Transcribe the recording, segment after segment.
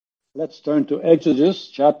Let's turn to Exodus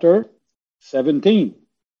chapter 17.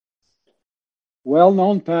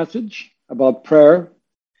 Well-known passage about prayer,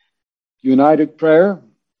 united prayer,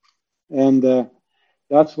 and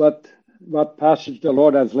that's what passage the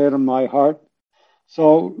Lord has laid on my heart.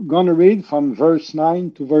 So I'm going to read from verse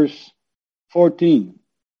 9 to verse 14.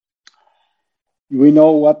 We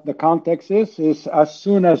know what the context is as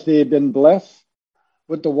soon as they've been blessed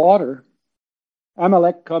with the water,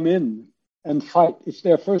 Amalek come in and fight. It's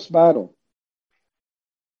their first battle.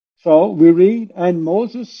 So we read, and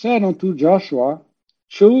Moses said unto Joshua,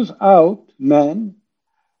 choose out men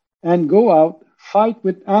and go out, fight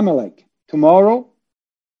with Amalek. Tomorrow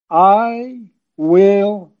I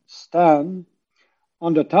will stand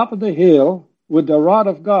on the top of the hill with the rod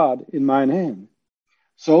of God in mine hand.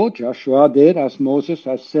 So Joshua did as Moses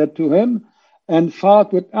had said to him, and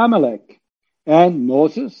fought with Amalek. And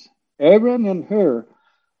Moses, Aaron, and Hur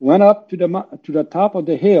went up to the top of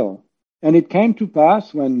the hill. And it came to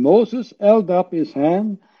pass, when Moses held up his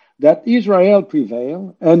hand, that Israel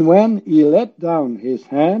prevailed, and when he let down his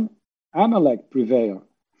hand, Amalek prevailed.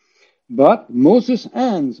 But Moses'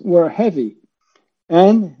 hands were heavy,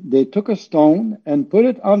 and they took a stone and put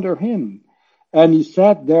it under him, and he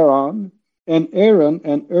sat thereon. And Aaron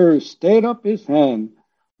and Hur stayed up his hand,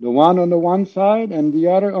 the one on the one side and the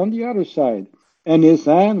other on the other side, and his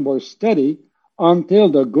hand was steady until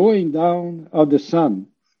the going down of the sun.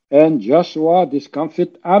 And Joshua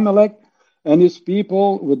discomfited Amalek and his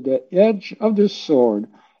people with the edge of the sword.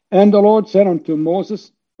 And the Lord said unto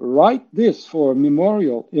Moses, write this for a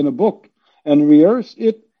memorial in a book, and rehearse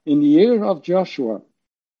it in the ear of Joshua.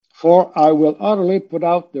 For I will utterly put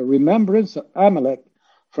out the remembrance of Amalek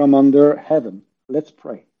from under heaven. Let's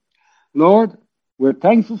pray. Lord, we're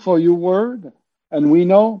thankful for your word, and we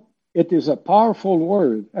know it is a powerful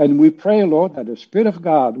word. And we pray, Lord, that the Spirit of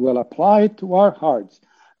God will apply it to our hearts,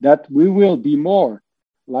 that we will be more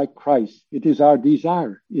like Christ. It is our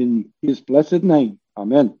desire in his blessed name.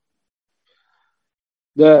 Amen.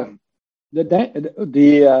 The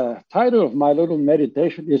title of my little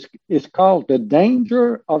meditation is called The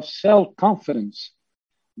Danger of Self-Confidence.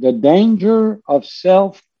 The danger of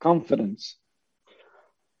self-confidence.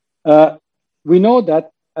 We know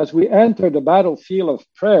that as we enter the battlefield of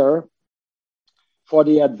prayer for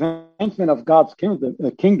the advancement of God's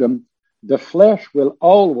kingdom, the flesh will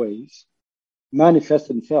always manifest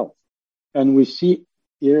itself. And we see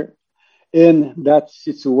here in that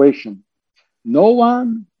situation, no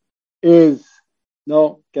one can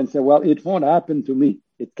say, well, it won't happen to me.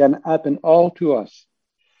 It can happen all to us.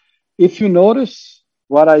 If you notice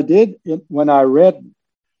what I did when I read,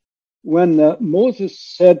 when Moses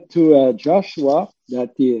said to Joshua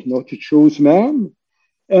that to choose man,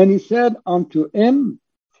 and he said unto him,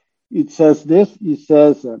 it says this, he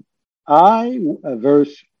says,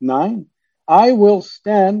 verse 9, I will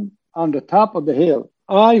stand on the top of the hill.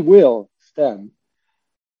 I will stand.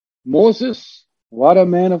 Moses, what a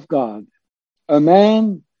man of God. A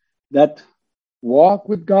man that walked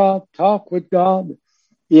with God, talked with God.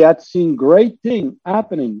 He had seen great things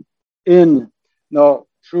happening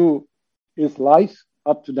through his life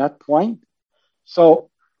up to that point. So,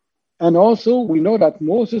 and also we know that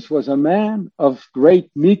Moses was a man of great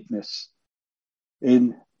meekness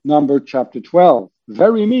in Numbers chapter 12.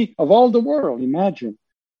 Very meek of all the world, imagine.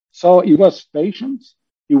 So he was patient.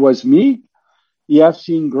 He was meek. He had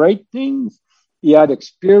seen great things. He had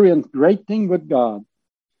experienced great things with God.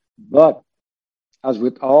 But as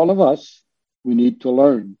with all of us, we need to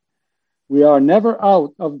learn. We are never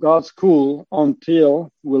out of God's school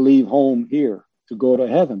until we leave home here to go to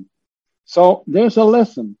heaven. So there's a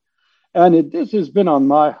lesson. And this has been on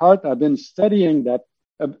my heart. I've been studying that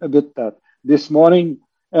a bit this morning.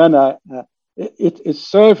 And it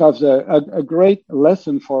serves as a great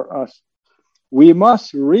lesson for us. We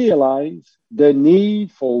must realize the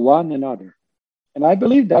need for one another. And I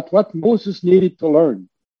believe that's what Moses needed to learn.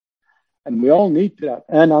 And we all need that.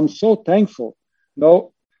 And I'm so thankful.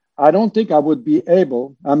 No, I don't think I would be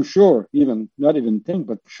able, I'm sure, not even think,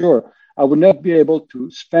 but sure, I would not be able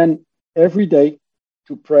to spend every day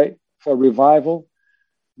to pray for revival.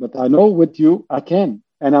 But I know with you, I can.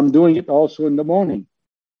 And I'm doing it also in the morning.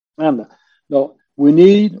 And we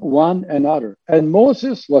need one another. And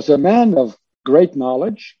Moses was a man of great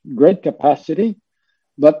knowledge, great capacity,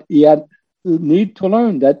 but he had need to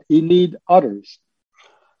learn that he need others.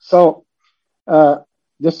 So the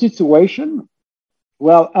situation,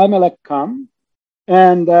 Amalek come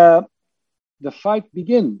and the fight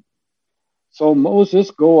begin. So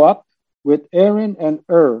Moses go up with Aaron and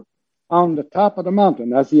Hur on the top of the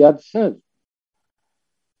mountain, as he had said.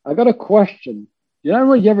 I got a question. You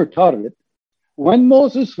ever thought of it? When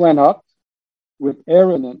Moses went up with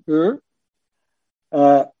Aaron and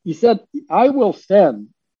he said, I will stand.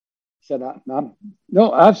 He said,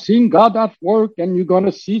 no, I've seen God at work, and you're going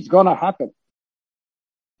to see it's going to happen.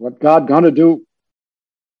 What God going to do?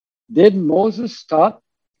 Did Moses thought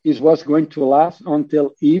it was going to last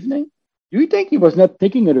until evening? Do you think he was not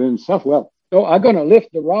thinking of himself? Well, so I'm going to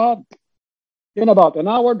lift the rod in about an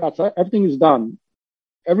hour. That's everything is done.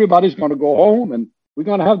 Everybody's going to go home, and we're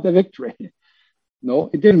going to have the victory. No,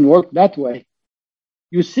 it didn't work that way.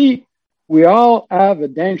 You see, we all have a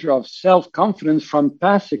danger of self-confidence from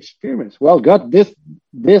past experience. Well, God, this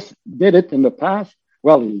did it in the past.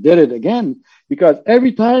 Well, he did it again, because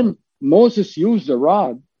every time Moses used the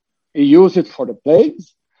rod, he used it for the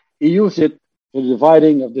plagues. He used it for the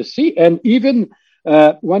dividing of the sea. And even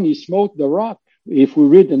when he smote the rock, if we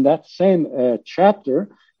read in that same chapter,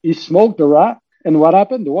 he smote the rock. And what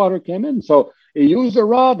happened? The water came in. So he used the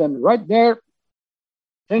rod, and right there,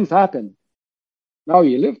 things happen. Now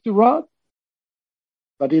you lift the rod,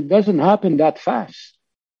 but it doesn't happen that fast.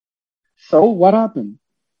 So what happened?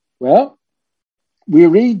 Well, we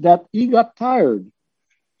read that he got tired.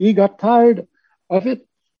 He got tired of it.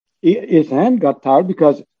 His hand got tired,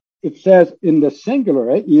 because it says in the singular,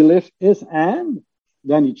 right? He lifted his hand,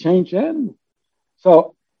 then he changed hand.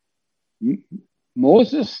 So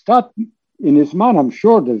Moses thought in his mind, I'm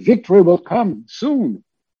sure the victory will come soon.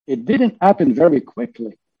 It didn't happen very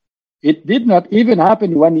quickly. It did not even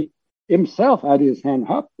happen when he himself had his hand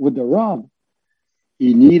up with the rod.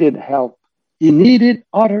 He needed help. He needed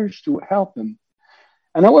others to help him.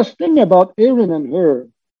 And I was thinking about Aaron and Hur.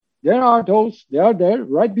 There are those, they are there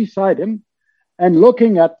right beside him, and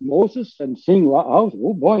looking at Moses and seeing,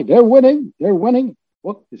 oh boy, they're winning. They're winning.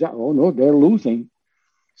 What is that? Oh no, they're losing.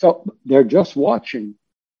 So they're just watching.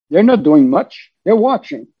 They're not doing much. They're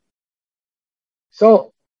watching.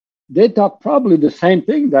 So they thought probably the same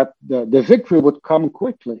thing, that the victory would come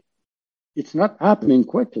quickly. It's not happening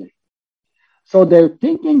quickly. So their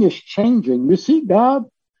thinking is changing. You see, God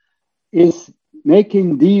is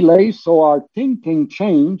making delays so our thinking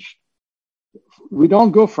change. We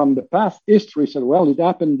don't go from the past history, say, well, it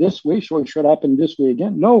happened this way, so it should happen this way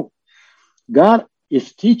again. No, God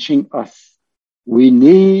is teaching us. We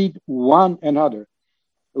need one another.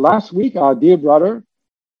 Last week, our dear brother,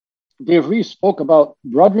 Dave Reese, spoke about,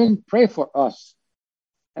 brethren, pray for us.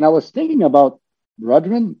 And I was thinking about,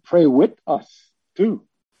 brethren, pray with us too.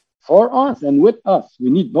 For us and with us. We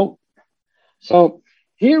need both. So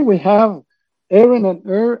here we have Aaron and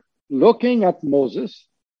Hur looking at Moses.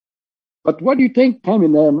 But what do you think came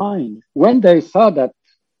in their mind when they saw that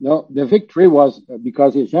the victory was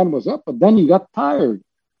because his hand was up, but then he got tired?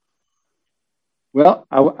 Well,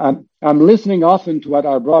 I'm listening often to what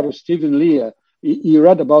our brother Stephen Lee, he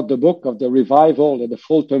read about the book of the revival at the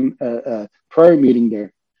Fulton prayer meeting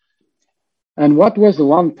there. And what was the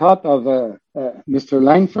one thought of Mr.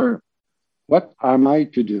 Langford? What am I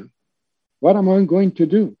to do? What am I going to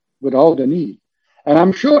do with all the need? And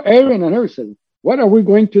I'm sure Aaron and Hur said, what are we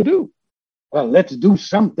going to do? Well, let's do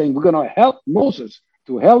something. We're going to help Moses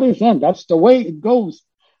to hold his hand. That's the way it goes.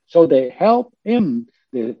 So they help him.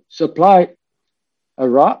 They supply a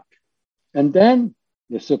rock, and then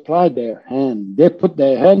they supply their hand. They put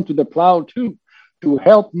their hand to the plow too, to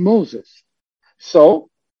help Moses. So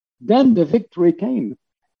then the victory came.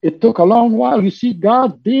 It took a long while. You see,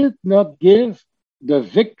 God did not give the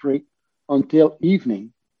victory until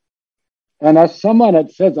evening. And as someone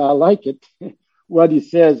had said, I like it, what he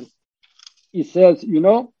says,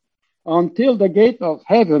 until the gate of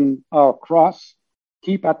heaven are crossed,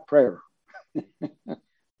 keep at prayer.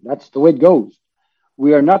 That's the way it goes.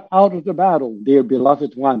 We are not out of the battle, dear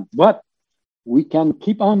beloved one, but we can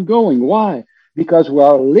keep on going. Why? Because we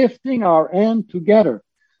are lifting our hand together,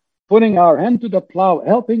 putting our hand to the plow,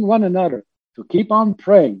 helping one another to keep on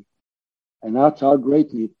praying. And that's our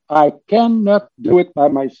great need. I cannot do it by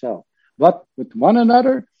myself, but with one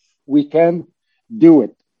another, we can do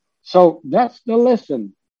it. So that's the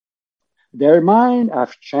lesson. Their mind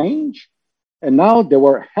have changed, and now they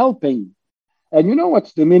were helping. And you know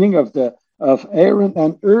what's the meaning of Aaron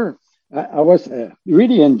and Hur? I was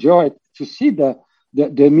really enjoyed to see the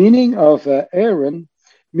meaning of Aaron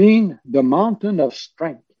mean the mountain of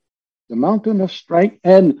strength. The mountain of strength,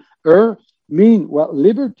 and Hur mean, well,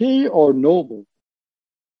 liberty or noble.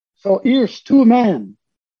 So here's two men.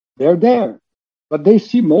 They're there, but they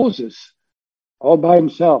see Moses all by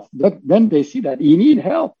himself. Then they see that he need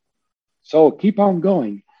help. So keep on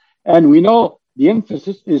going. And we know the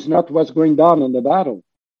emphasis is not what's going down in the battle.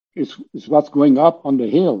 It's what's going up on the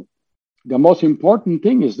hill. The most important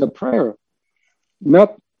thing is the prayer,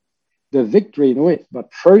 not the victory in a way,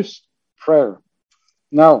 but first prayer.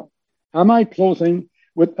 Now, am I closing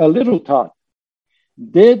with a little thought?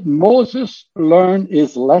 Did Moses learn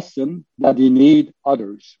his lesson that he need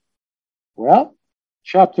others? Well,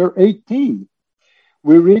 chapter 18,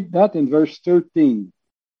 we read that in verse 13.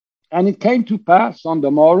 And it came to pass on the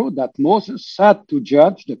morrow that Moses sat to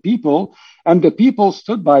judge the people, and the people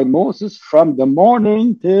stood by Moses from the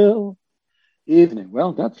morning till evening.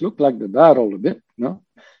 Well, that looked like the battle a bit, no?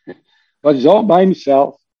 But he's all by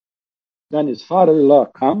himself. Then his father-in-law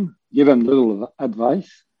come, give him little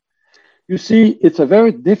advice. You see, it's a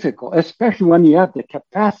very difficult, especially when you have the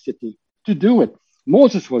capacity to do it.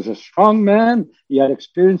 Moses was a strong man. He had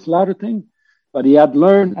experienced a lot of things, but he had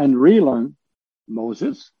learned and relearned.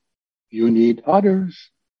 Moses, you need others,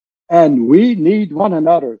 and we need one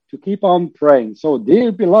another to keep on praying. So,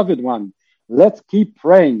 dear beloved one, let's keep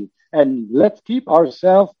praying and let's keep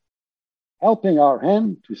ourselves helping our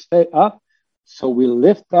hand to stay up so we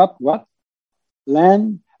lift up what?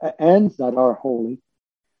 Hands that are holy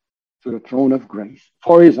to the throne of grace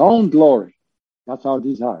for his own glory. That's our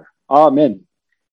desire. Amen.